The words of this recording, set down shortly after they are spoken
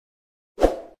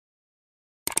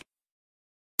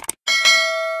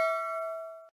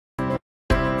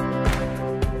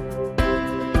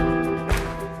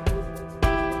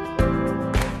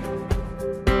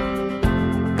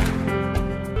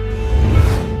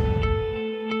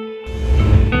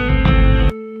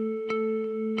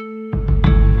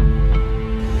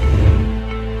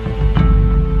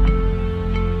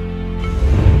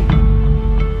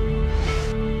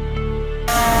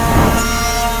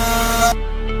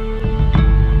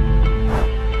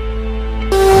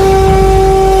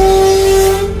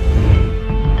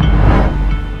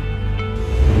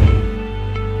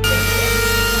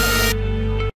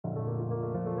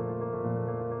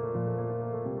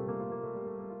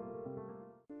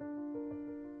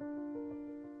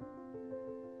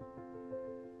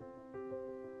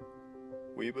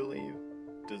We believe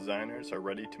designers are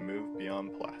ready to move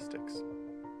beyond plastics.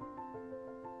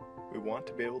 We want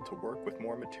to be able to work with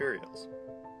more materials.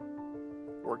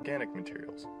 Organic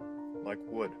materials, like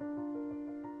wood.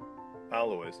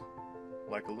 Alloys,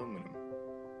 like aluminum.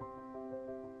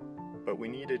 But we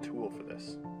need a tool for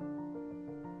this.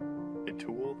 A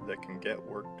tool that can get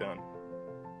work done.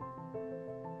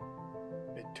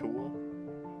 A tool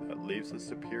that leaves a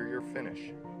superior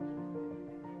finish.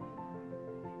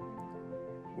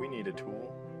 We need a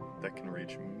tool that can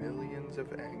reach millions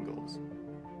of angles.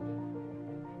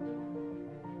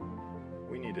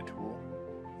 We need a tool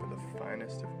for the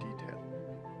finest of detail.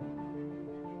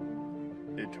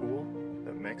 A tool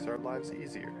that makes our lives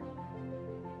easier.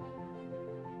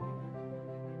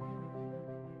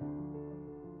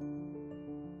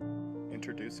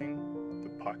 Introducing the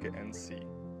Pocket NC,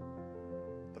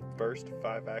 the first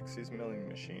 5-axis milling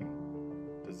machine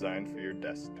designed for your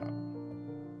desktop.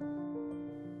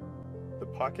 The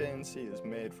Pocket NC is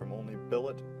made from only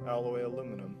billet alloy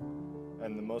aluminum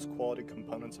and the most quality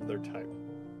components of their type.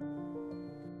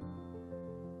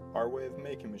 Our way of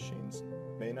making machines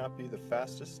may not be the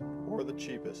fastest or the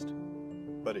cheapest,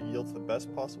 but it yields the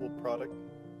best possible product,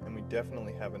 and we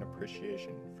definitely have an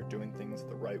appreciation for doing things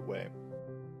the right way.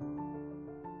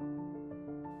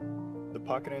 The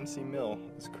Pocket NC mill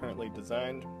is currently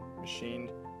designed,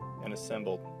 machined, and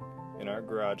assembled in our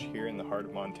garage here in the heart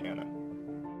of Montana.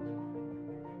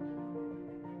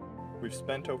 We've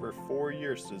spent over 4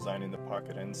 years designing the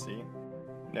Pocket NC.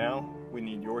 Now, we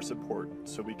need your support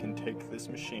so we can take this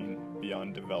machine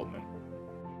beyond development.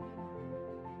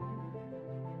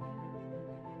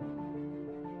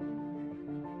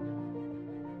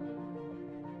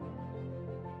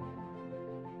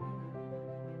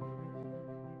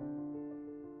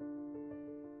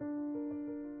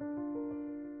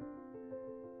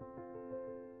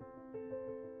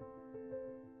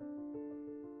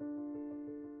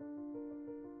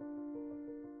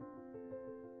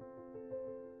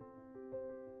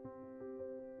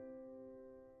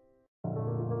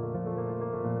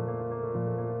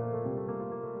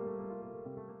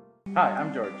 Hi,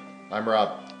 I'm George. I'm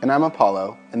Rob. And I'm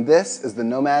Apollo, and this is the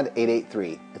Nomad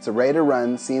 883. It's a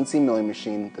ready-to-run CNC milling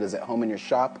machine that is at home in your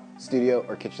shop, studio,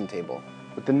 or kitchen table.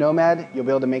 With the Nomad, you'll be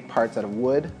able to make parts out of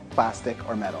wood, plastic,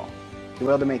 or metal. You'll be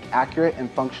able to make accurate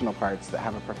and functional parts that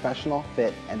have a professional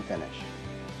fit and finish.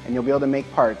 And you'll be able to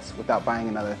make parts without buying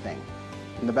another thing.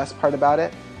 And the best part about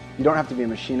it, you don't have to be a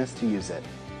machinist to use it.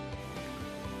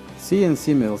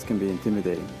 CNC mills can be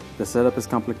intimidating. The setup is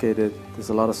complicated, there's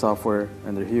a lot of software,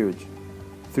 and they're huge.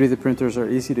 3D printers are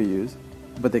easy to use,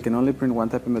 but they can only print one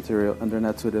type of material and they're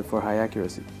not suited for high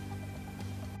accuracy.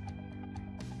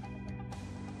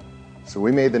 So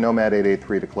we made the Nomad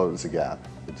 883 to close the gap.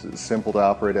 It's as simple to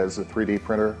operate as a 3D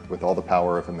printer with all the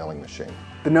power of a milling machine.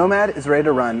 The Nomad is ready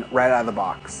to run right out of the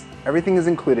box. Everything is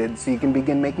included so you can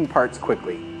begin making parts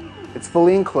quickly. It's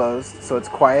fully enclosed, so it's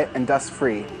quiet and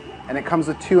dust-free, and it comes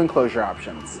with 2 enclosure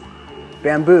options.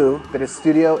 Bamboo, that is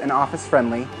studio and office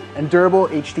friendly, and durable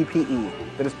HDPE,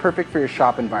 that is perfect for your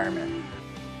shop environment.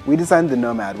 We designed the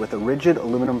Nomad with a rigid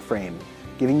aluminum frame,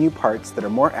 giving you parts that are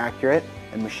more accurate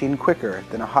and machined quicker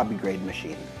than a hobby grade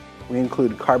machine. We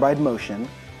include Carbide Motion,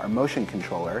 our motion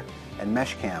controller, and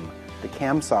Meshcam, the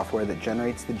CAM software that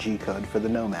generates the G-code for the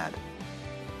Nomad.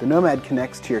 The Nomad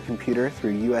connects to your computer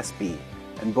through USB,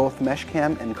 and both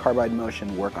Meshcam and Carbide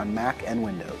Motion work on Mac and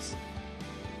Windows.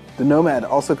 The Nomad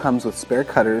also comes with spare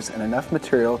cutters and enough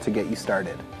material to get you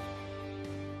started.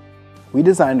 We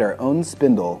designed our own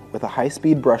spindle with a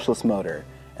high-speed brushless motor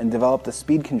and developed a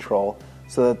speed control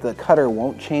so that the cutter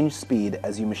won't change speed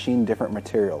as you machine different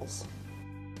materials.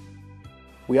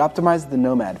 We optimized the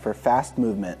Nomad for fast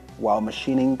movement while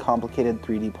machining complicated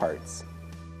 3D parts.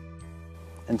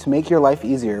 And to make your life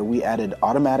easier, we added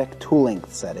automatic tool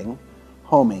length setting,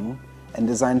 homing, and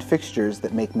designed fixtures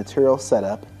that make material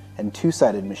setup and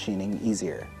 2-sided machining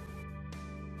easier.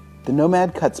 The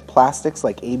Nomad cuts plastics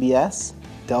like ABS,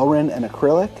 Delrin and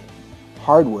acrylic,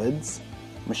 hardwoods,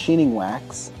 machining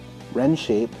wax, Ren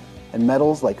shape, and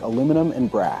metals like aluminum and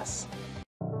brass.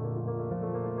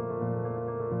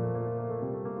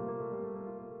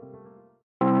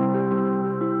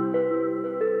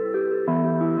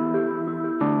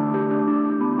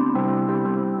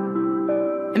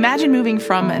 Imagine moving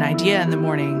from an idea in the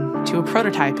morning to a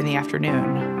prototype in the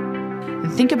afternoon.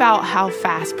 And think about how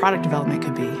fast product development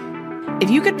could be.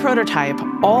 If you could prototype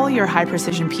all your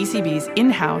high-precision PCBs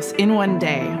in-house in one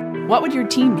day, what would your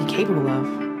team be capable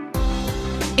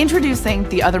of? Introducing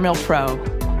the OtherMill Pro,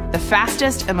 the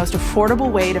fastest and most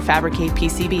affordable way to fabricate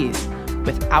PCBs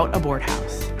without a board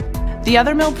house. The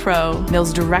Other Mill Pro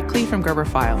mills directly from Gerber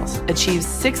files, achieves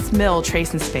 6 mil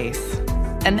trace in space,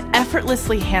 and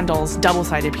effortlessly handles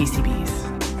double-sided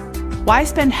PCBs. Why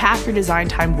spend half your design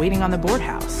time waiting on the board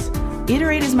house?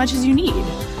 Iterate as much as you need,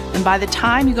 and by the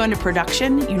time you go into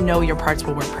production, you know your parts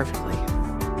will work perfectly.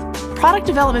 Product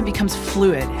development becomes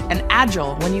fluid and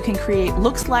agile when you can create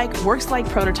looks like, works like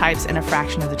prototypes in a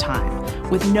fraction of the time,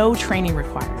 with no training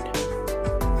required.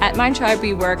 At Mindtribe,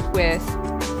 we work with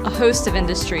a host of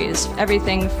industries,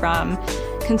 everything from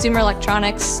consumer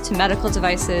electronics to medical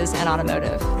devices and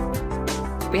automotive.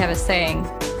 We have a saying,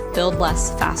 build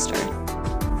less, faster.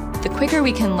 The quicker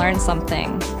we can learn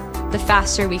something, the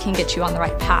faster we can get you on the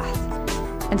right path.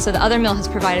 And so the Other Mill has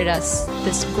provided us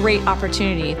this great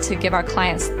opportunity to give our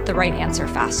clients the right answer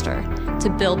faster, to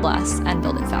build less and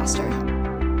build it faster.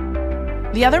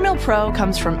 The Other Mill Pro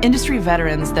comes from industry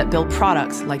veterans that build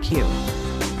products like you.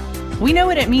 We know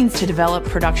what it means to develop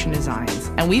production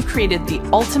designs, and we've created the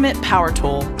ultimate power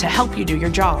tool to help you do your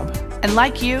job. And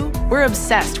like you, we're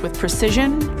obsessed with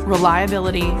precision,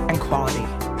 reliability, and quality.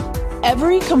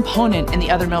 Every component in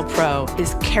the Other Mill Pro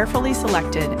is carefully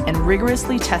selected and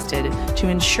rigorously tested to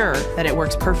ensure that it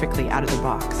works perfectly out of the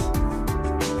box.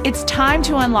 It's time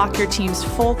to unlock your team's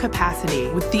full capacity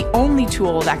with the only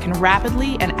tool that can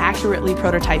rapidly and accurately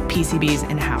prototype PCBs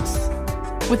in-house.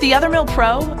 With the Other Mill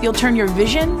Pro, you'll turn your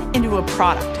vision into a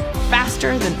product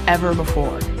faster than ever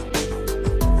before.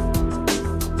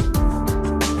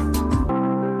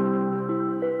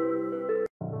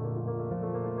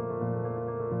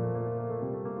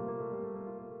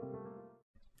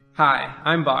 Hi,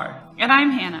 I'm Bar. And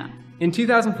I'm Hannah. In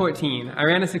 2014, I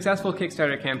ran a successful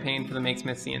Kickstarter campaign for the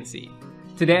MakeSmith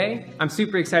CNC. Today, I'm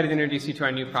super excited to introduce you to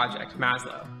our new project,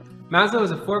 Maslow. Maslow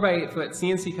is a 4x8 foot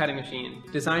CNC cutting machine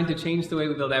designed to change the way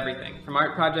we build everything, from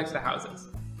art projects to houses.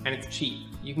 And it's cheap.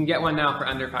 You can get one now for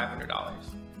under $500.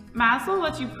 Maslow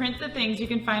lets you print the things you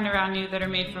can find around you that are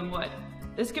made from wood.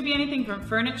 This could be anything from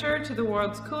furniture to the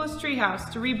world's coolest treehouse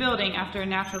to rebuilding after a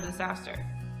natural disaster.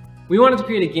 We wanted to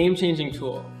create a game-changing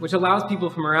tool, which allows people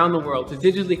from around the world to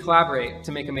digitally collaborate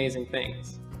to make amazing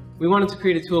things. We wanted to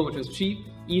create a tool which was cheap,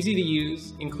 easy to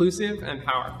use, inclusive, and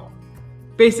powerful.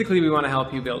 Basically, we want to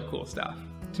help you build cool stuff.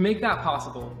 To make that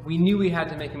possible, we knew we had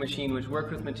to make a machine which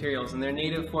worked with materials in their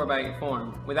native 4x8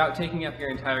 form without taking up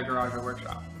your entire garage or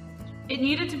workshop. It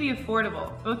needed to be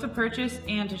affordable, both to purchase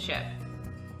and to ship.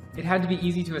 It had to be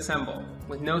easy to assemble,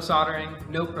 with no soldering,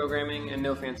 no programming, and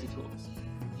no fancy tools.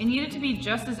 It needed to be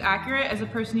just as accurate as a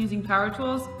person using power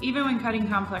tools, even when cutting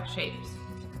complex shapes.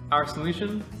 Our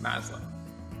solution? Maslow.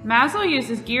 Maslow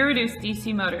uses gear-reduced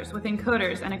DC motors with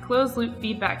encoders and a closed-loop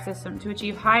feedback system to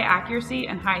achieve high accuracy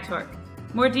and high torque.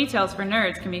 More details for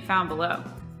nerds can be found below.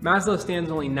 Maslow stands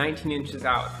only 19 inches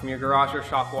out from your garage or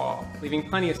shop wall, leaving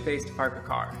plenty of space to park a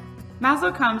car.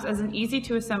 Maslow comes as an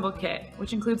easy-to-assemble kit,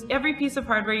 which includes every piece of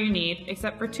hardware you need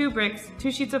except for 2 bricks,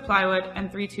 2 sheets of plywood,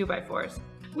 and 3 2x4s.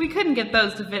 We couldn't get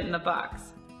those to fit in the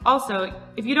box. Also,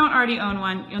 if you don't already own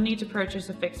one, you'll need to purchase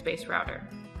a fixed-base router.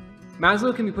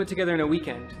 Maslow can be put together in a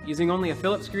weekend using only a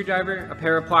Phillips screwdriver, a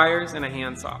pair of pliers, and a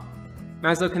handsaw.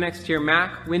 Maslow connects to your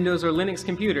Mac, Windows, or Linux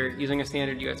computer using a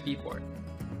standard USB port.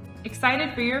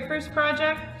 Excited for your first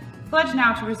project? Pledge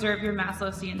now to reserve your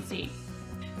Maslow CNC.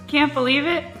 Can't believe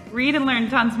it? Read and learn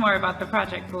tons more about the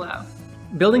project below.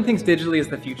 Building things digitally is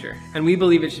the future, and we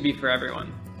believe it should be for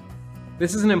everyone.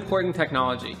 This is an important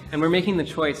technology, and we're making the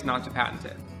choice not to patent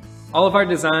it. All of our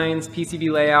designs,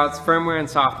 PCB layouts, firmware, and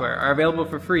software are available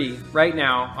for free right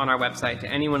now on our website to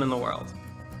anyone in the world.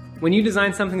 When you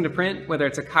design something to print, whether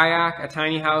it's a kayak, a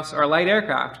tiny house, or a light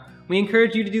aircraft, we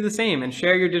encourage you to do the same and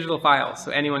share your digital files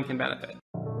so anyone can benefit.